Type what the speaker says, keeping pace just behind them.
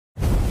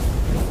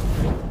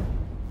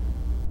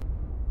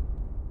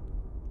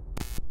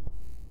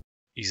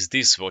Is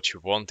this what you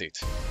wanted?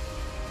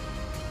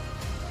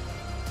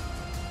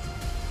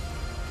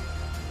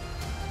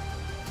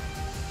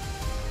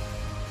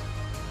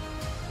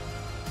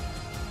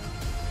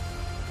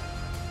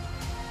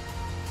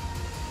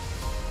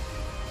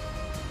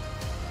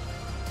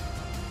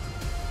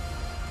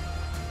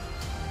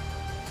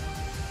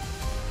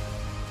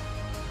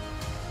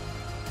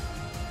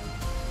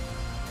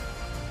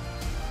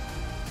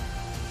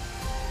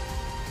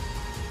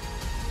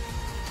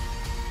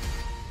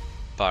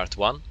 Part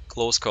 1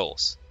 Close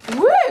Calls.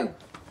 Woo!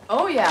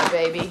 Oh yeah,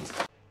 baby.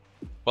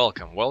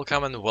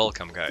 Welcome and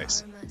welcome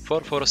guys.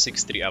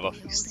 4463 Ava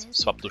Fist.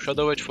 Swap to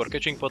Shadow Edge for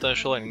catching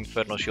potential and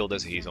Inferno Shield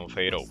as he is on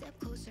Fade.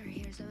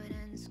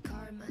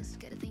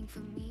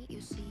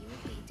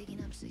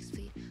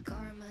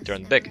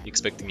 Turned back,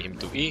 expecting him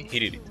to E, he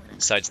did it.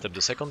 Sidestep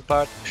the second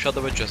part,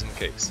 Shadow Edge just in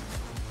case.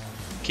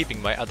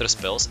 Keeping my other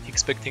spells,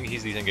 expecting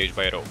he's disengaged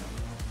by rope.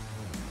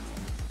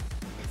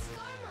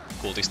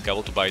 Cultist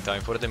cowl to buy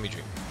time for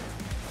damaging.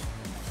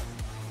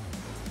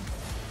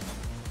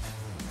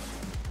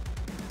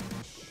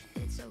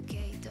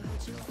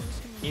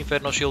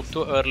 Inferno Shield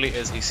too early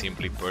as he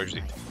simply purged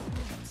it.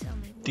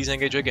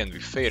 Disengage again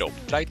with Pharaoh,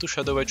 tried to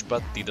Shadow Edge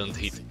but didn't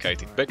hit,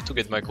 kite it back to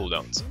get my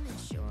cooldowns.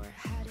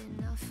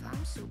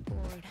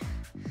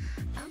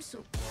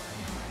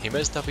 He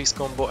messed up his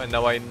combo and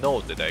now I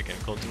know that I can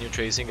continue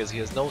chasing as he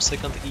has no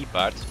second E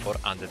part for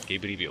Undead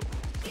Cape reveal.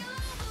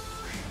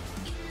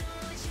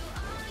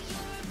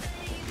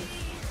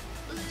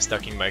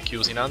 Stacking my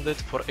Qs in Undead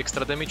for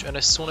extra damage and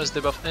as soon as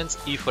the buff ends,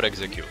 E for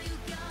execute.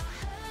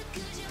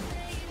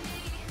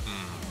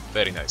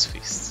 Very nice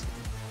fists.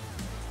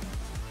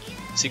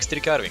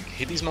 6-3 carving.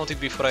 He dismounted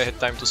before I had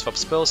time to swap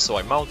spells, so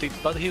I mounted,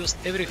 but he used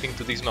everything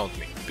to dismount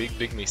me.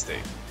 Big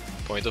mistake.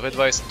 Point of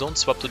advice, don't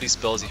swap to these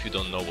spells if you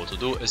don't know what to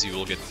do, as you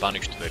will get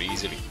punished very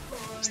easily.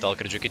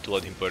 Stalker Jacket to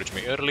let him purge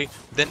me early,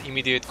 then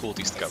immediate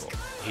Cultist cowl.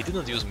 He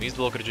didn't use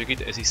Mistwalker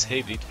Jacket as he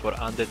saved it for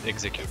Undead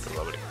Execute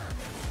probably.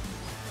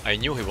 I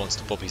knew he wants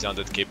to pop his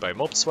Undead Cape by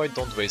mob, so I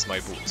don't waste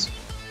my boots.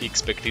 He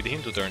expected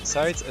him to turn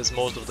sides as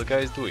most of the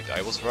guys do it,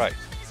 I was right.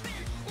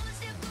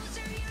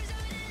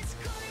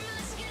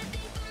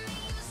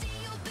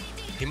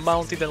 He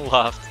mounted and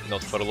laughed,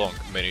 not for long,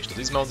 managed to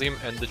dismount him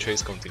and the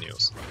chase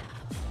continues.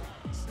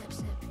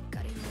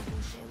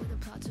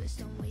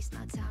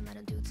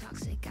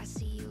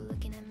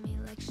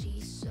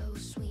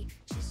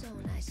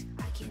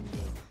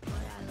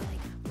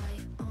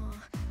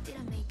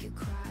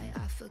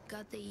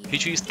 He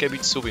cheesed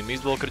Cabbage Soup in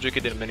Mistwalker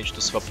Jacket and managed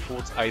to swap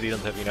foods. I didn't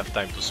have enough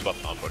time to swap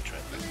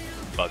unfortunately.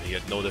 But he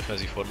had no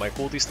defensive for my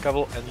Cultist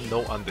cowl and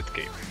no Undead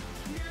Cape.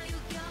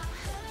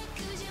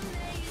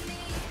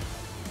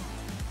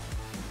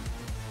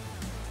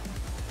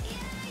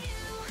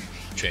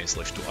 Chain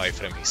slash to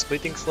iframe his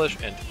splitting slash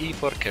and E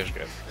for cash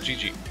grab.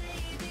 GG.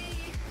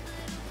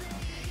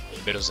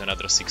 There was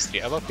another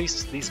 6-3 Ava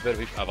Fists, these were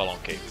with Avalon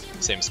Cape.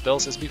 Same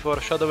spells as before,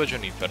 Shadow Edge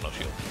and Inferno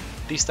Shield.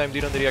 This time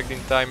didn't react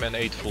in time and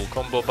ate full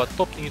combo, but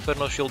popped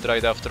Inferno Shield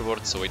right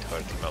afterwards, so it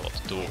hurt him a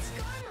lot too.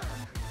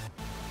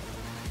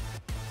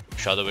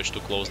 Shadow Edge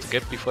to close the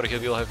gap before he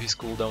will have his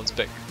cooldowns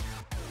back.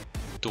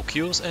 2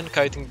 Qs and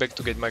kiting back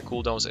to get my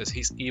cooldowns as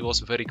his E was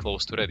very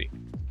close to ready.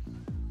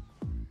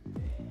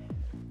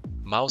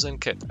 Mouse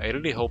and Cat, I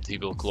really hoped he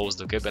will close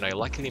the gap and I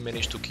luckily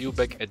managed to Q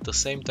back at the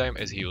same time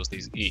as he used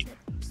his E.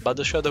 But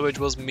the Shadow Edge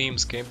was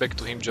memes, came back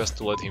to him just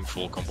to let him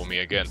full combo me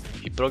again.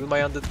 He progged my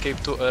Undead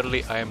Cape too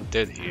early, I am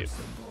dead here.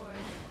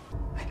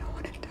 I don't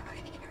want to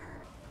die here.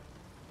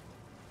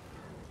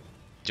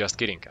 Just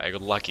kidding, I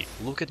got lucky.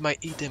 Look at my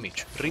E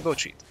damage,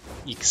 rewatch it.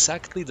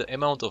 Exactly the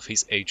amount of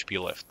his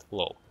HP left,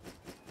 lol.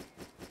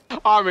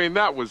 I mean,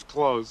 that was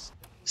close.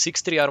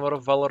 6-3 Armor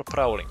of Valor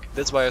Prowling,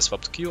 that's why I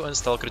swapped Q and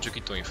Stalker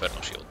Jacket to Inferno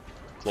Shield.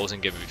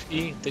 Closing gap with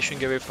E,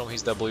 dashing away from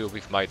his W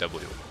with my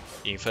W.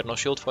 Inferno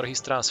Shield for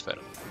his transfer.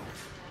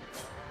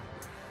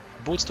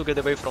 Boots to get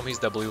away from his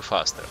W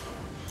faster.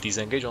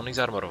 Disengage on his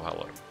Armor of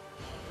Valor.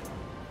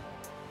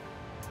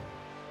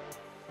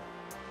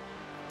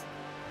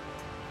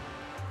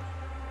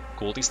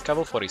 Cultist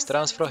cowl for his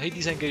transfer, he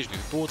disengaged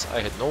with boots, I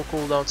had no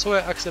cooldown, so I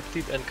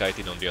accepted and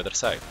kited on the other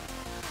side.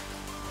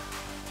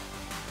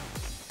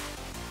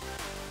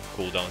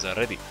 Cooldowns are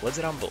ready, let's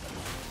rumble.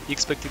 He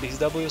expected his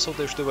W, so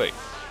dashed away.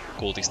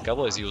 Cultist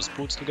cowl has used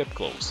boots to get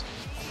close.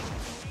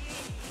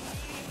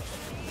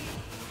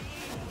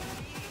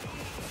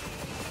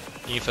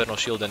 Inferno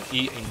Shield and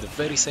E in the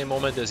very same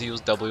moment as he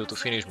used W to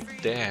finish me.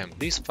 Damn,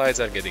 these fights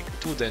are getting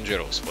too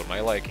dangerous for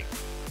my liking.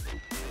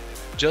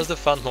 Just a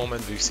fun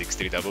moment with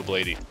 6-3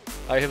 double-bladed.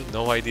 I have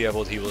no idea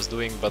what he was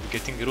doing, but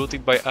getting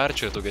rooted by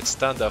Archer to get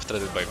stunned after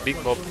that by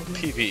Big Mob,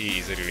 PvE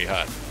is really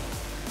hard.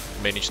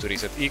 Managed to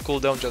reset E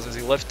cooldown just as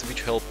he left,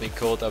 which helped me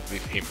caught up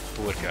with him,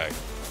 poor guy.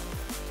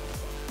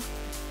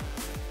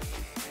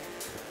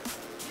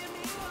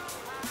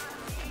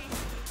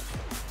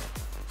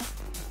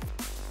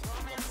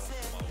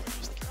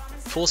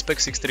 Full spec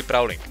 6-3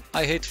 prowling.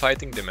 I hate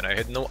fighting them and I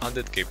had no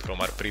Undead Cape from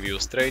our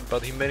previous trade,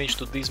 but he managed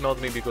to dismount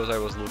me because I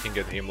was looking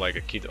at him like a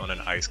kid on an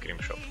ice cream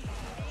shop.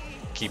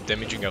 Keep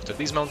damaging after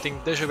dismounting,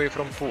 dash away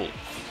from pool.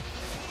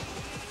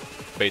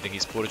 Baiting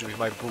his purge with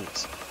my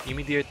boots.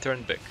 Immediate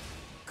turn back.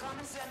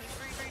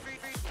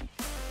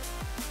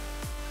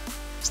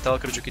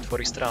 Stalker jacket for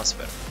his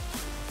transfer.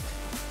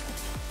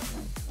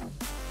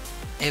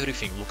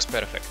 Everything looks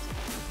perfect.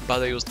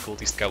 But I used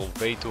cultist cowl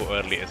way too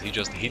early as he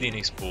just hid in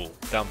his pool.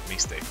 Dumb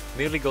mistake.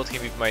 Nearly got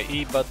him with my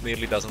E, but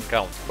nearly doesn't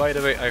count. By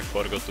the way, I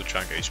forgot to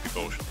chunk HP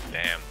potion.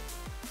 Damn.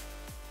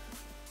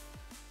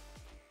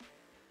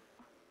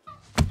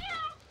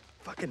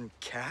 Fucking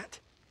cat?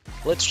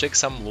 Let's check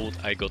some loot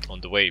I got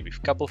on the way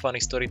with couple funny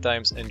story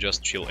times and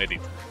just chill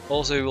edit.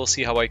 Also you will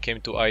see how I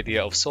came to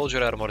idea of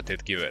soldier armor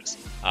dead givers.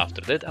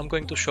 After that I'm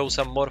going to show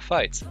some more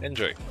fights.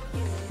 Enjoy!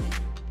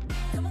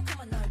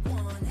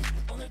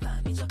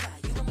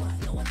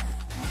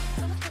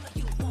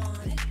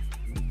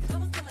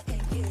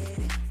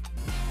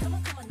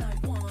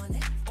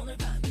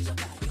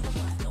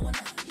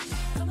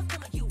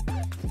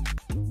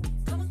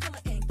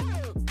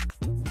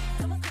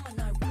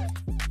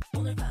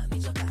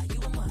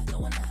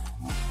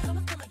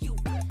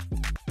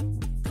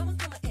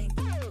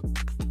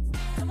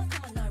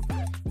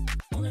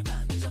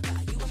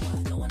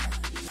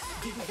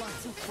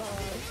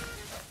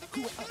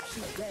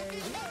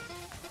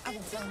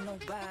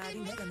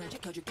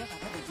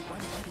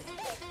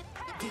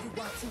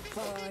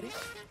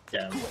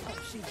 Damn.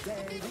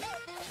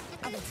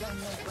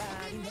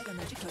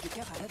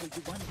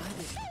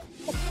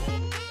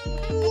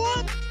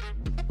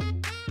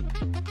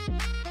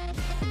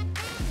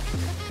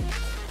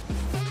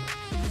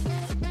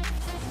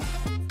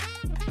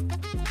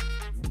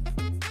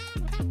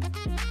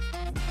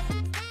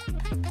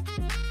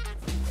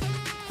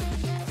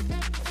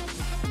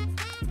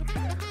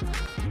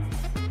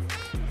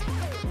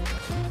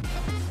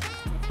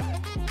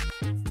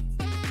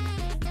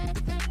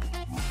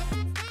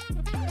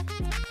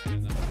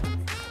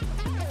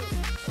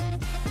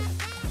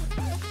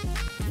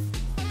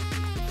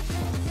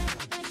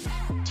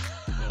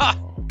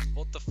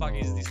 What the fuck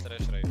is this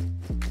trash rate?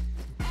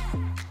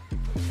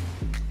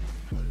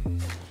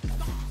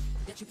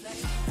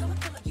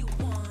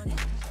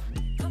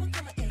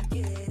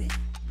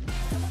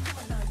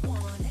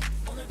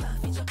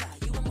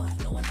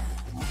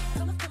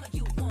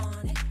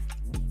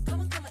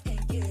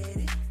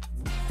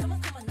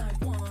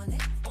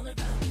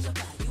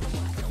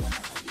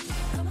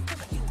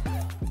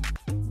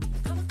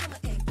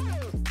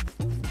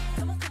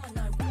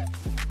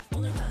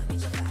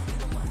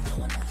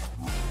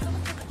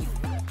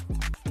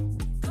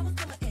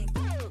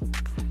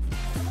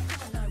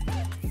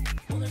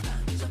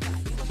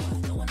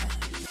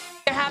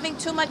 Having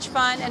too much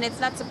fun and it's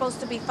not supposed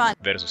to be fun.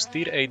 Versus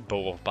tier 8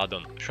 bow of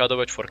Badon. Shadow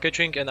Edge for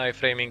catching and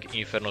iframing,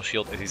 Inferno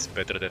Shield as his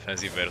better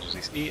defensive versus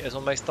his E, as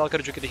on my Stalker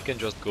jacket he can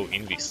just go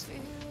invis.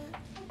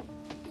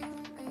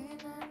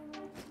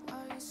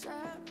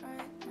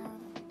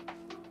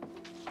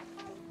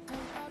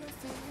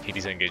 He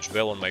disengaged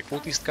well on my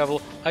cultist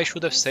cowl, I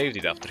should have saved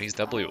it after his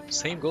W.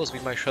 Same goes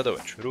with my Shadow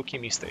Edge, rookie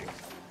mistake.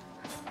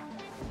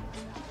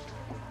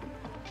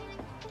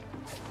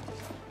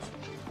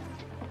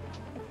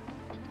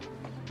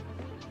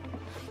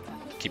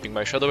 Keeping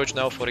my Shadow Edge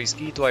now for his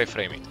E to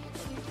iframe it.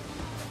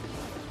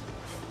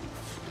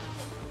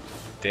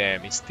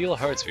 Damn, it still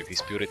hurts with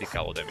his Purity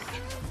Cowl damage.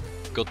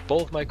 Got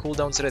both my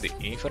cooldowns ready,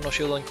 Inferno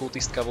Shield and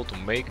Cultist Cowl to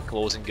make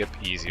closing gap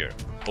easier.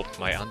 Popped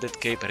my Undead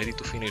Cape ready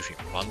to finish him,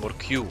 one more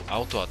Q,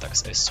 auto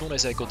attacks as soon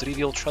as I got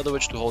revealed Shadow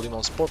Edge to hold him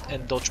on spot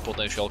and dodge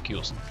potential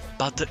Qs.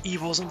 But the E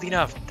wasn't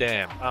enough,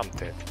 damn, I'm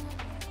dead.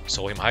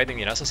 Saw him hiding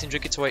in Assassin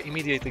Jacket so I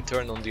immediately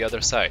turned on the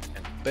other side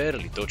and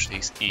barely dodged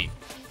his E.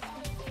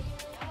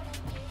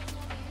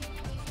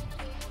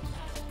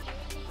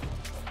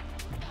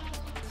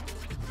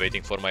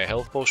 Waiting for my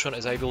health potion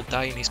as I will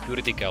die in his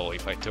Purity Cowl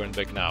if I turn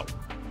back now.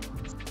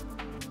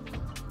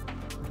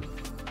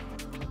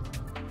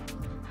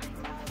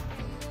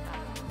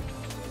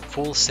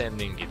 Full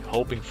sending it,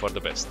 hoping for the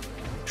best.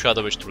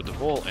 Shadow Edge through the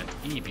wall and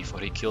E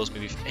before he kills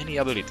me with any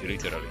ability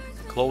literally.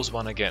 Close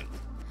one again.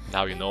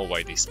 Now you know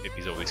why this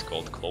episode is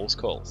called Close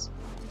Calls.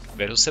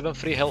 Versus 7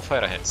 free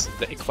hellfire hands,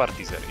 the equart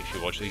teaser if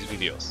you watch these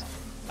videos.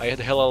 I had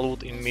hella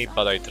loot in me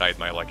but I tried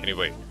my luck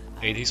anyway.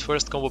 Ate his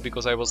first combo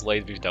because I was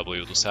late with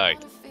W to side.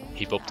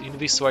 He popped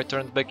invis so I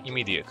turned back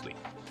immediately.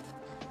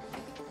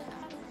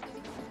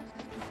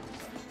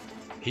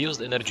 He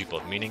used energy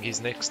pot, meaning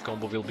his next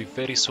combo will be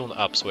very soon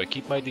up, so I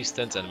keep my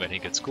distance and when he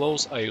gets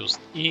close I used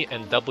E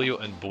and W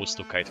and boots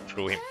to kite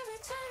through him.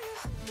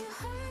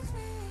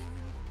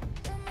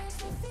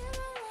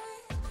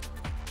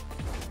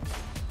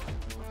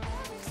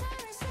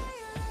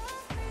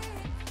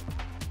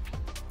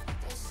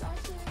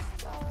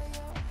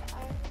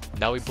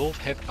 Now we both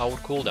have our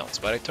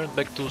cooldowns, but I turned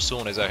back too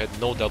soon as I had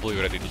no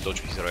W ready to dodge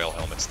his Royal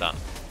Helmet stun.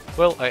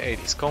 Well, I ate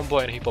his combo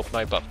and he popped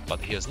my buff,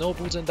 but he has no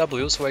boots and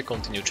W, so I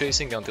continue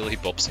chasing until he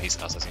pops his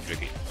Assassin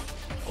Jacket.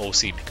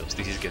 OC, because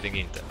this is getting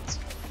intense.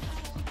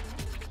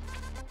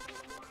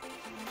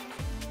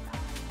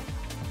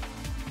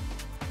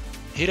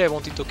 Here I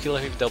wanted to kill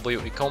him with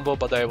WE combo,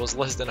 but I was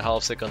less than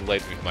half second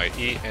late with my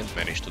E and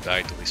managed to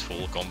die to his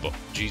full combo.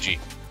 GG.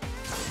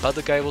 But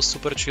the guy was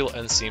super chill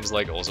and seems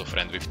like also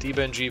friend with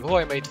T-Benji, who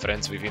I made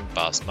friends with in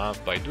past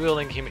month by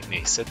dueling him in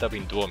his setup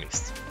in Duo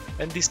Mists.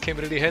 And this came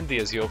really handy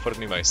as he offered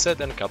me my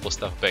set and couple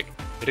stuff back.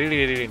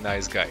 Really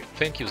nice guy.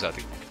 Thank you,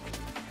 Zaty.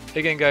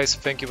 Again guys,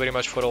 thank you very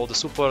much for all the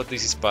support.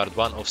 This is part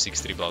 1 of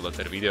 6-3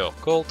 Bloodletter video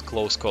called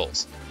Close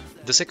Calls.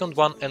 The second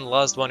one and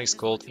last one is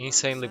called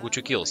Insanely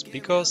Gucci Kills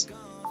because,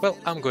 well,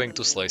 I'm going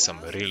to slay some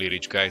really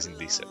rich guys in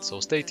this set, so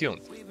stay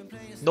tuned.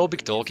 No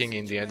big talking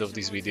in the end of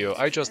this video,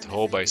 I just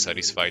hope I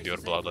satisfied your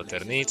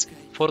Bloodletter needs.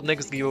 For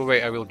next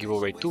giveaway I will give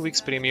away 2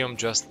 weeks premium,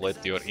 just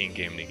let your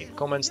in-game nick in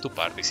comments to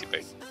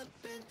participate.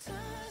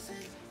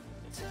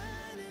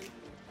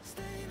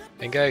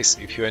 And guys,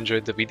 if you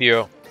enjoyed the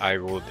video, I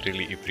would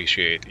really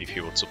appreciate if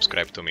you would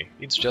subscribe to me.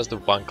 It's just a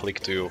one click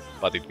to you,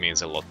 but it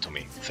means a lot to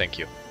me. Thank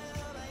you.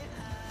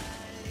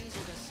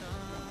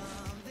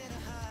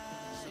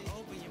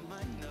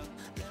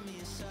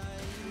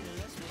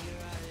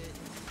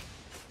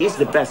 He's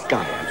the best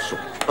guy, I'm so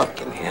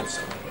fucking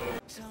handsome.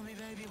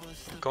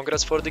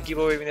 Congrats for the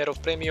giveaway winner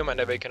of Premium and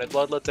Awakened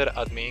Bloodletter,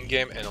 add me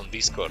in-game and on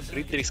Discord,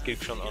 read the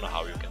description on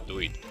how you can do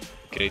it.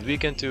 Great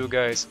weekend to you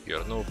guys, your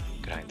noob,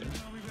 Grindrr.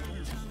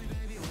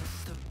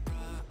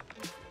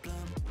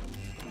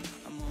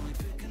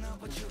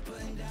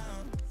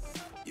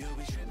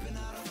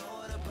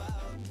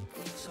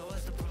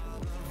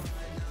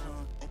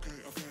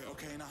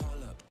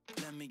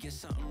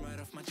 Something right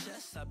off my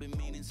chest. I've been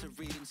meaning to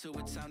read into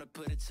it, time to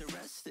put it to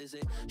rest. Is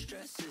it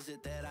stress? Is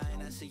it that I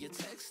ain't answer your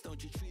text?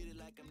 Don't you treat it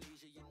like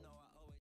amnesia, you know?